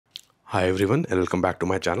Hi everyone and welcome back to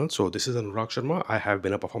my channel. So this is Anurag Sharma. I have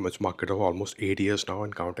been a performance marketer for almost 8 years now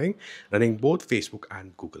and counting, running both Facebook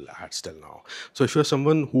and Google ads till now. So if you're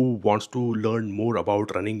someone who wants to learn more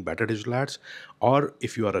about running better digital ads, or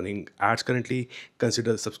if you are running ads currently,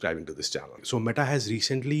 consider subscribing to this channel. So Meta has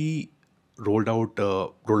recently rolled out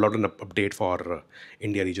an update for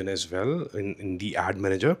India region as well in the ad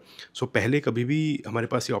manager. So पहले कभी भी हमारे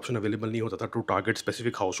पास ये option available नहीं होता था to target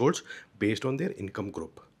specific households based on their income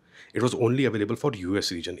group. It was only available for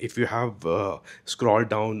US region. If you have scrolled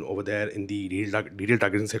down over there in the detail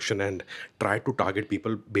targeting section and tried to target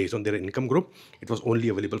people based on their income group, it was only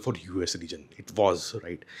available for US region. It was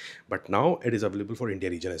right, but now it is available for India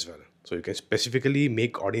region as well. So you can specifically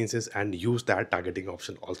make audiences and use that targeting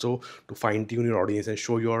option also to fine tune your audience and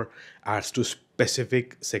show your ads to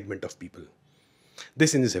specific segment of people.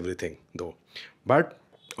 This is everything though, but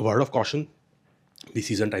a word of caution, the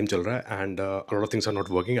season time chal raha hai and a lot of things are not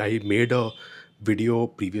working. I made a video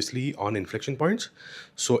previously on inflection points.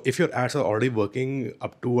 So if your ads are already working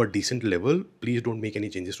up to a decent level, please don't make any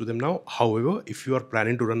changes to them now. However, if you are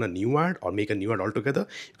planning to run a new ad or make a new ad altogether,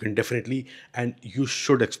 you can definitely and you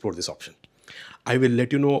should explore this option. I will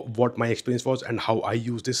let you know what my experience was and how I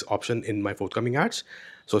use this option in my forthcoming ads.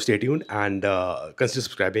 So stay tuned and consider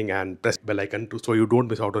subscribing and press bell icon so you don't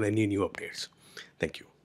miss out on any new updates. Thank you.